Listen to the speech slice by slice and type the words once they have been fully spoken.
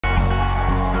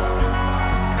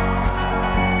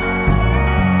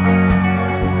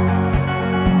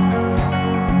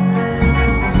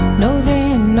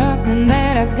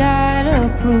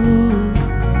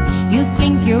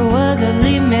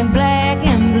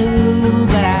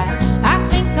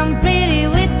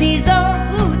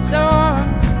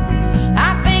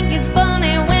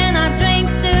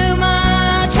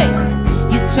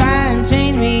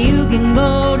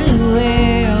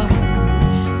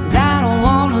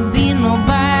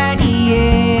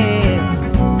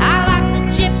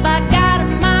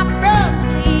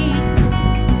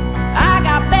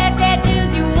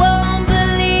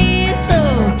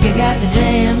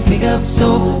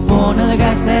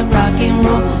and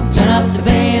roll. Turn up the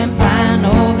band, find the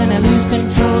organ and lose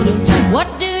control. What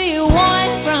do you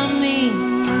want from me?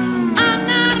 I'm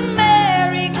not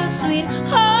America's sweetheart,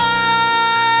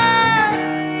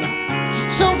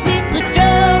 so beat the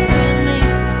drum with me.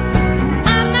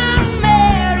 I'm not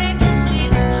America's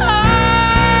sweetheart.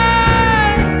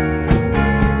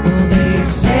 Well, they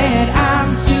said I'm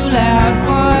too loud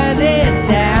for this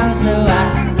town, so I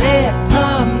lit a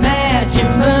match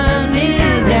and burned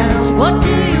it down. What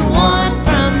do you want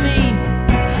from me?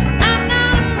 I'm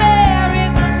not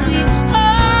America's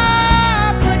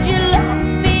sweetheart, but you love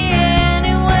me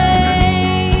anyway.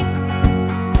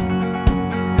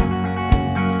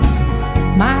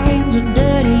 My hands are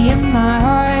dirty and my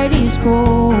heart is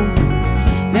cold.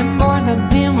 Them boys I've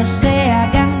been with say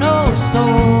I got no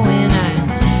soul, and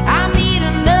I meet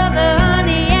another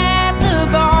honey at the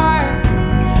bar.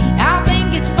 I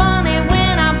think it's funny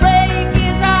when I break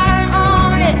his heart.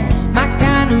 Oh yeah, my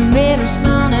kind of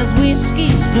medicine is whiskey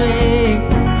straight.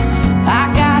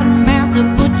 I got a mouth to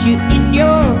put you in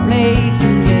your place,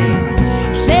 and they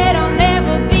said I'll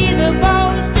never be the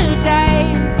poster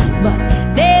type, but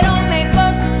they don't make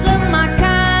posters of my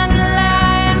kind of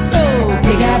life. So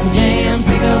pick out the jams,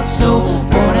 pick up soul,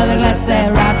 pour another glass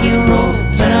that rock and roll.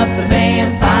 Turn up the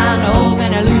band, find the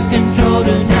organ and lose control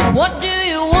tonight. What do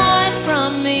you want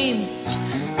from me?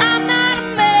 I'm not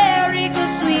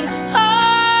America's sweetheart,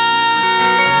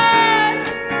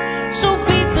 so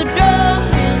beat the drum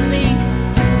with me.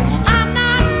 I'm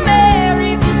not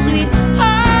America's sweetheart.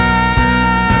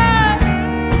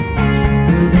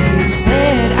 Well, they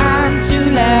said I'm too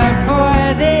loud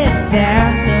for this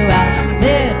town, so I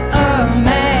lit a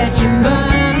match and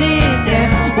burned it down.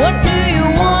 What do you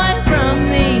want from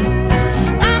me?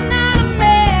 I'm not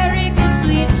America's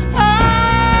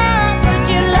sweetheart, but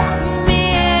you love me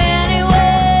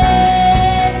anyway.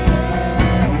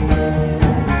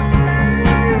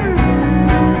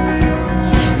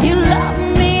 You love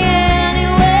me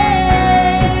anyway.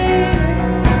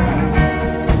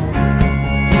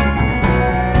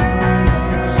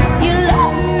 You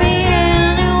love me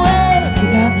anyway.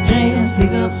 Pick out the jams,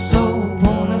 pick up soul,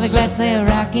 pour another glass there,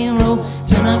 rock and roll.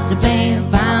 Turn up the band,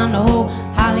 find a hole.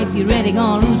 Holly, if you're ready,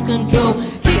 gonna lose control.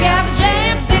 Kick out the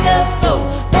jams, pick up soul,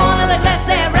 pour another glass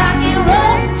there, rock and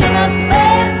roll. Turn up the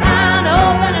band, find a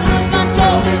hole, gonna lose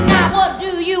control. Now what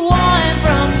do you want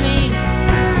from me?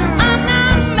 I'm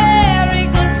not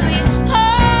America's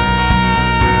sweetheart,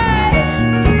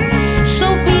 so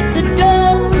beat the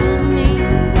drum with me.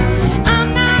 I'm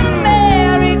not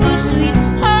America's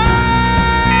sweetheart.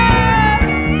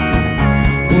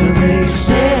 Well, they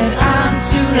said I'm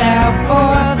too loud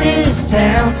for this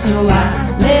town, so I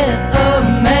lit a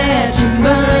match and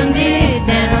burned it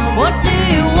down. What do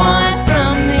you want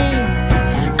from me?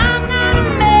 I'm not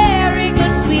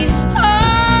America's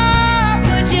sweetheart,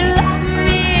 but you love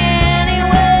me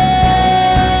anyway.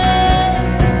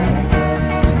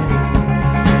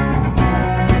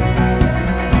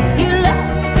 You love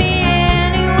me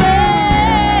anyway.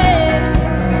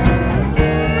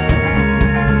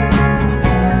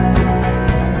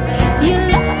 You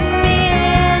love me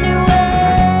anyway.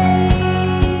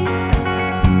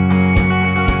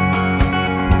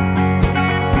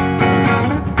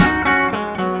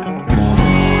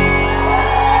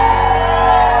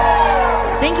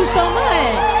 Thank you so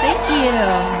much. Thank you.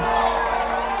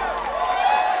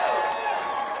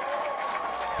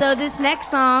 So this next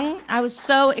song, I was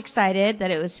so excited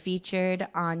that it was featured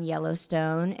on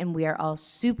Yellowstone, and we are all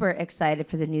super excited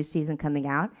for the new season coming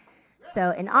out.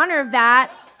 So in honor of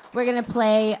that, we're gonna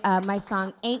play my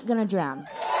song Ain't Gonna Drown.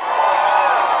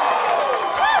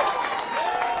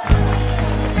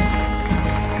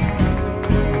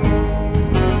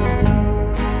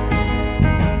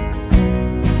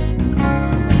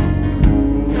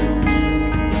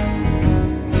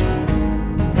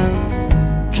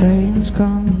 Trains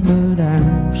coming, but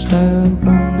I'm stuck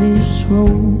on this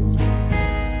road.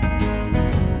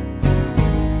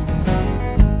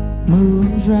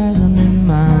 Moon's rising and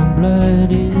my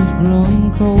blood is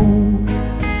glowing cold.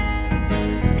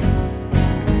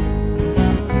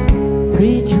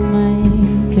 Preacher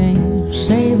man can't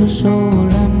save a soul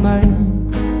I'm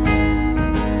burning.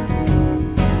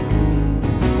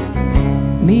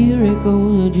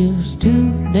 Miracles are just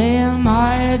too damn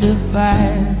hard to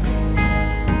find.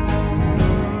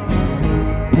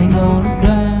 Ain't gonna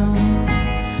drown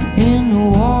in the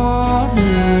water,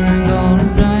 ain't gonna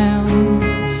drown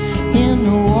in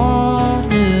the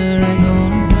water, ain't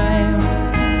gonna drown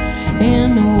in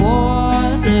the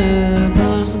water,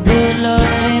 'cause the good Lord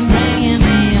ain't bringing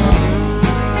me home.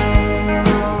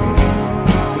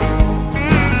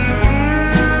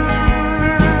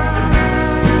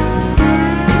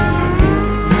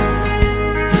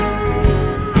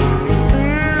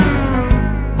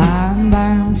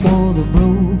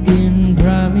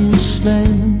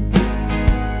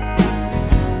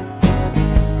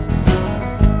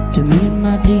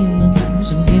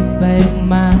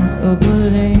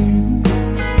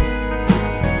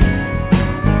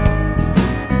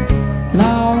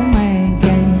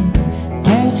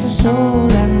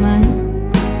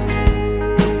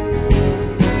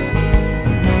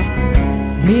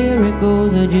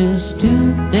 circles are just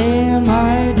too damn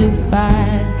hard to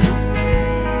find.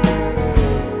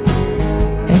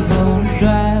 Ain't gonna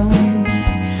drown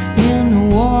in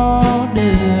the water,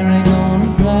 ain't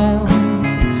gonna drown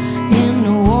in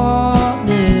the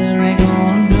water, ain't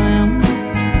gonna drown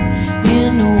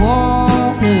in the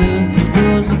water,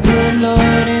 'cause the good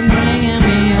Lord ain't bringing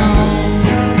me home.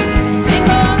 Ain't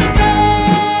gonna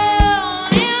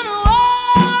drown in the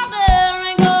water,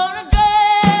 ain't gonna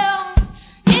drown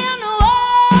in the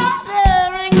water,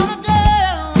 ain't gonna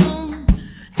drown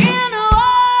in the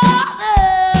water,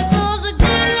 'cause the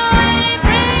good Lord ain't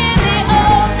bringing me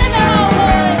home. Take me home,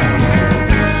 boy.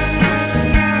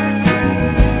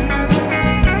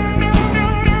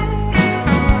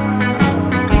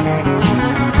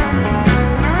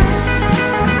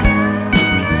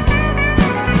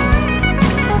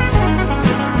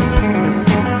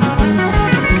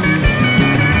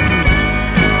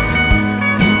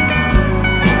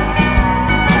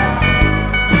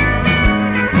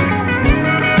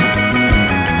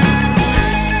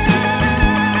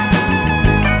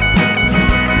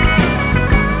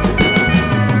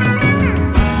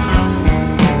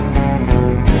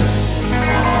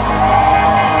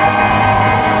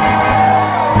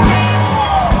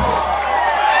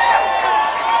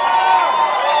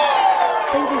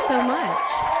 Thank you so much.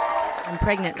 I'm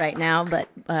pregnant right now, but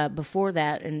before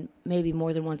that, and maybe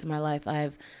more than once in my life,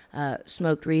 I've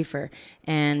smoked reefer.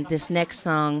 And this next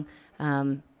song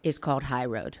is called High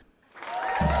Road.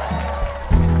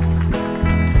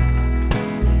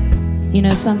 You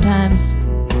know, sometimes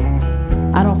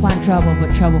I don't find trouble,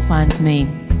 but trouble finds me.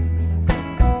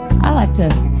 I like to,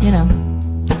 you know,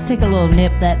 take a little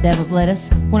nip that devil's lettuce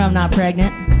when I'm not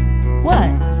pregnant. What?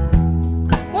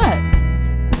 What?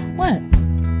 What?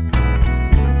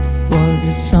 Was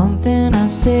it something I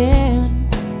said?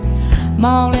 I'm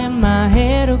all in my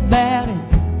head about it.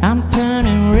 I'm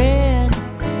turning red.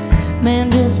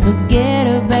 Man, just forget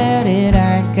about it.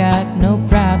 I ain't got no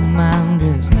problem. I'm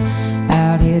just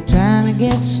out here trying to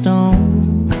get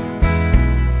stoned.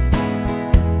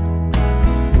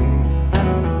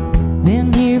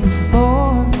 Been here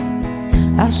before.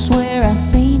 I swear I've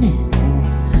seen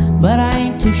it, but I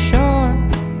ain't too sure.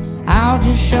 I'll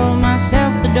just show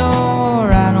myself the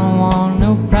door. I don't want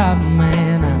no problem,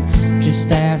 man. I'm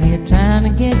just out here trying to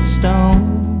get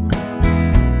stoned.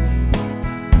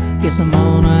 Guess I'm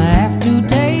gonna have to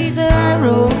take the high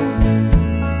road,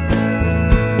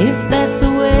 if that's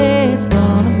the way it's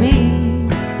gonna be.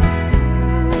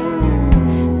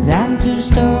 'Cause I'm too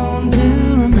stoned to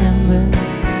remember.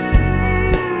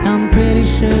 I'm pretty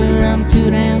sure I'm too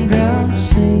damn drunk to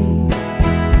see.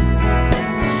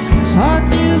 It's hard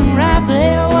doing right, but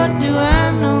hell, what do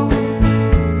I know?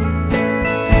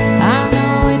 I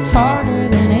know it's harder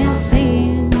than it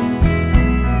seems.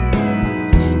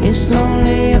 It's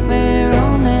lonely up there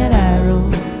on that high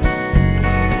road,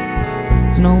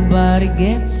 'cause nobody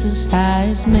gets as high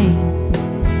as me.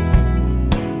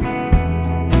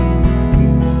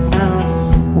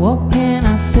 What can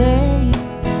I say?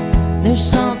 There's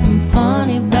something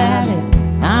funny about it.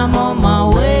 I'm on my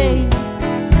way,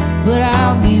 but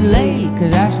I'll be late,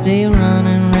 'cause I stay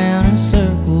running round in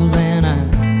circles and I'm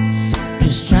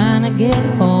just trying to get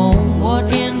home.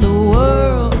 What in the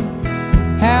world?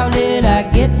 How did I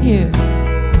get here?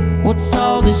 What's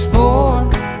all this for?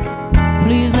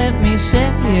 Please let me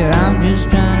sit here. I'm just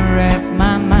trying to wrap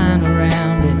my mind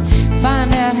around it,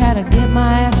 find out how to get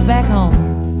my ass back home.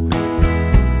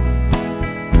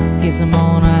 Guess I'm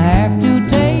gonna have to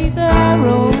take the high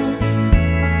road,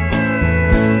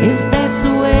 if that's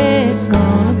the way it's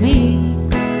gonna be.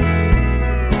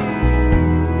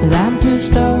 'Cause I'm too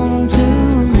stoned to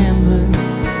remember.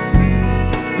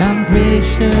 I'm pretty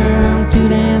sure I'm too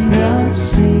damn drunk to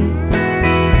see.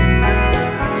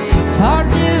 It's hard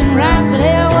doing right, but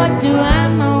hell, what do I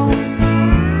know?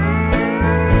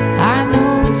 I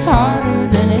know it's harder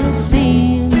than it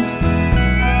seems.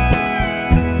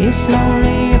 It's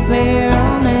lonely up there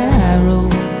on that high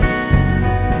road,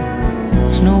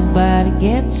 'cause nobody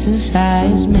gets as high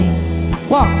as me.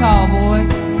 Walk tall,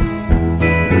 boys.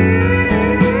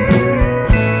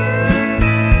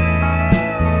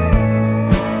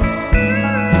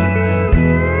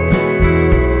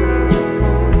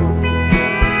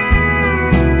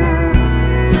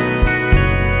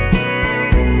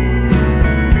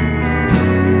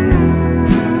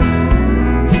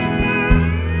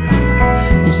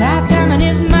 It's our time and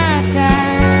it's my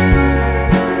time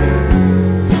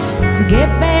to get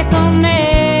back on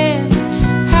that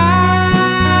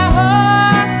high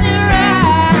horse and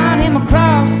ride him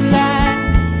across the line.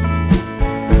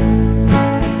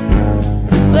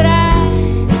 But I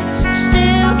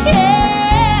still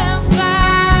can't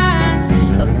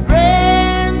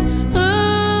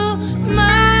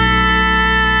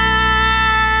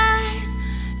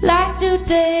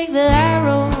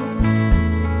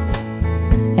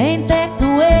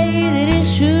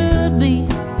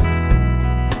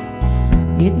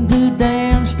Getting too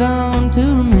damn stoned to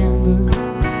remember.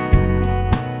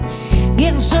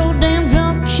 Getting so damn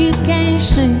drunk you can't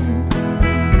see.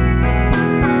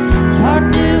 It's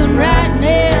hard doing right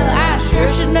now, I sure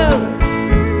should know.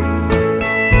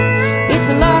 It's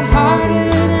a lot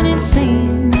harder than it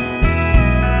seems.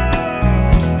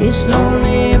 It's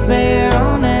lonely up there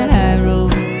on that high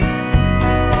road.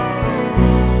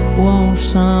 Won't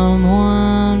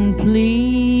someone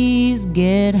please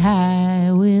get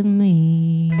high with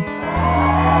me?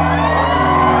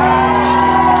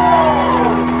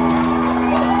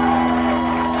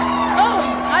 Oh,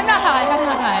 I'm not high, I'm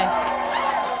not high.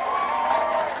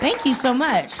 Thank you so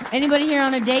much. Anybody here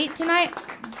on a date tonight?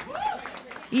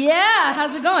 Yeah,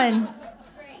 how's it going?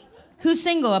 Great. Who's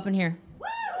single up in here?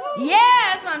 Yeah,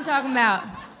 that's what I'm talking about.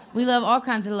 We love all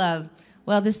kinds of love.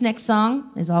 Well, this next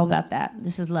song is all about that.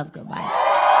 This is Love Go By.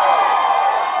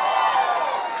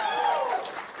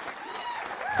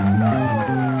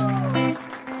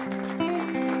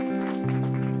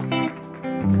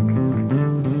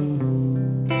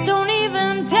 Don't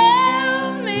even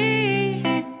tell me,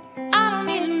 I don't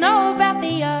need to know about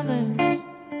the others.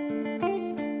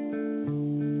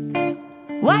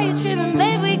 Why you tripping,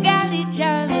 babe, we got each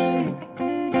other.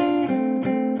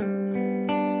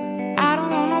 I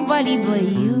don't want nobody but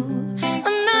you.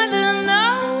 Another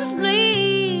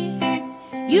nosebleed.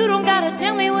 You don't gotta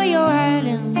tell me where you're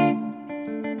hiding.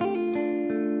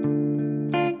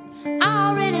 I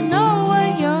already know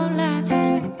what you're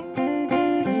laughing.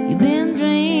 You've been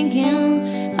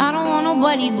drinking. I don't want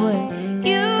nobody but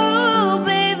you,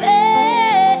 baby.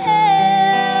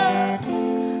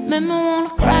 Make me wanna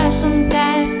cry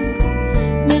sometimes.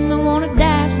 Make me wanna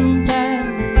die sometimes.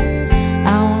 I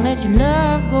won't let your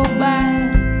love go by.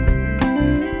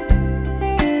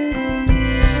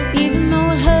 Even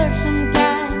though it hurts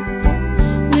sometimes,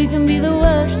 we can be the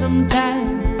worst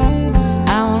sometimes.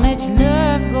 I won't let your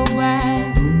love go by.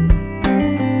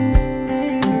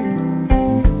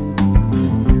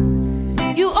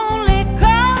 You only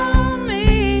call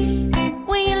me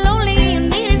when you're lonely and you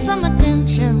needed some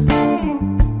attention.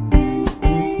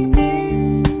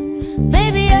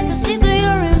 Baby, I can see through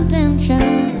your intention.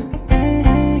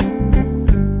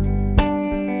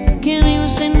 Can't even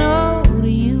say no to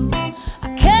you. I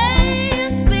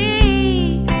can't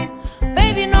speak.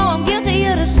 Baby, you know I'm guilty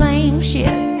of the same shit.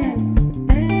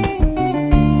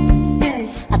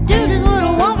 I do just what I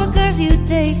want because you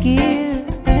take it.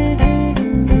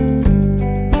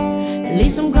 At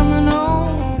least I'm coming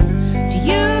home to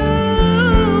you,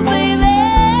 baby.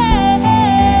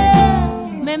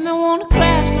 Make me wanna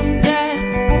cry sometime.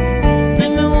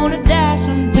 Make me wanna die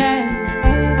sometime.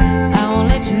 I won't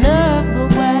let your love go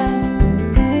by.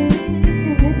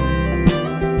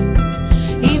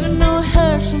 Even though it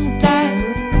hurts sometimes,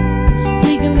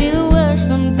 we can be the worst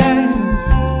sometimes.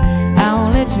 I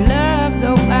won't let your love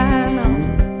go by, no.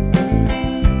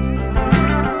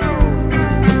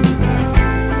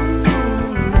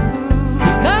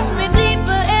 Cuts me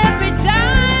deeper every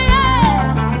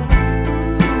time.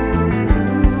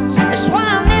 That's why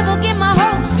I never get my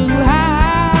hopes too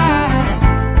high.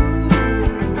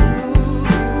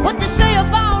 What they say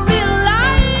about real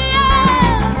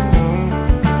life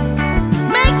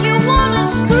make you wanna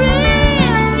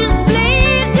scream, just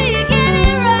bleed till you get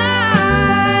it right.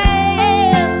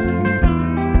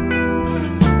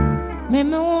 Make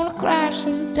me wanna cry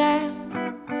sometime.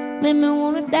 Make me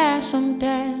wanna die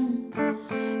sometime.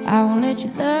 I won't let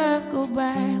your love go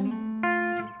by.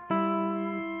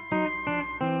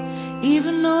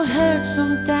 Even though it hurts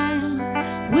sometimes,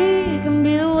 we can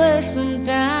be the worst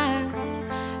sometimes.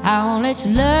 I won't let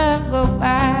your love go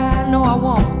by. No, I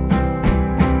won't.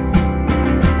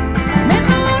 Make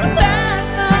me wanna cry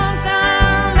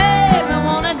sometime. Make me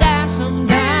wanna die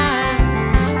sometime.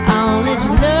 I won't let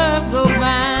your love go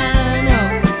by. No.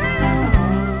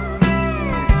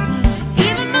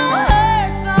 Even though it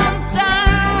hurts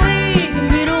sometimes, we can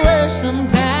be the worst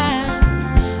sometimes.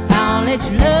 I won't let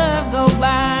your love go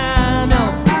by. No.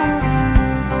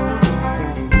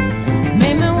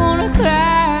 Make me wanna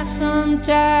cry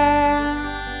sometime.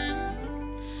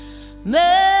 Make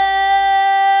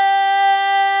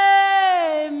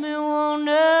me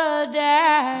wanna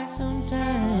die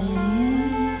sometime.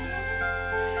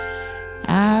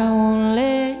 I won't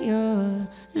let your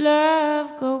love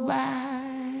go by.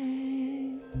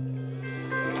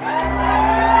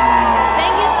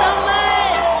 Thank you so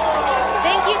much.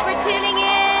 Thank you for tuning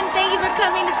in. Thank you for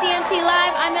coming to CMT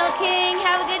Live. I'm Elle King.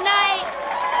 Have a good night.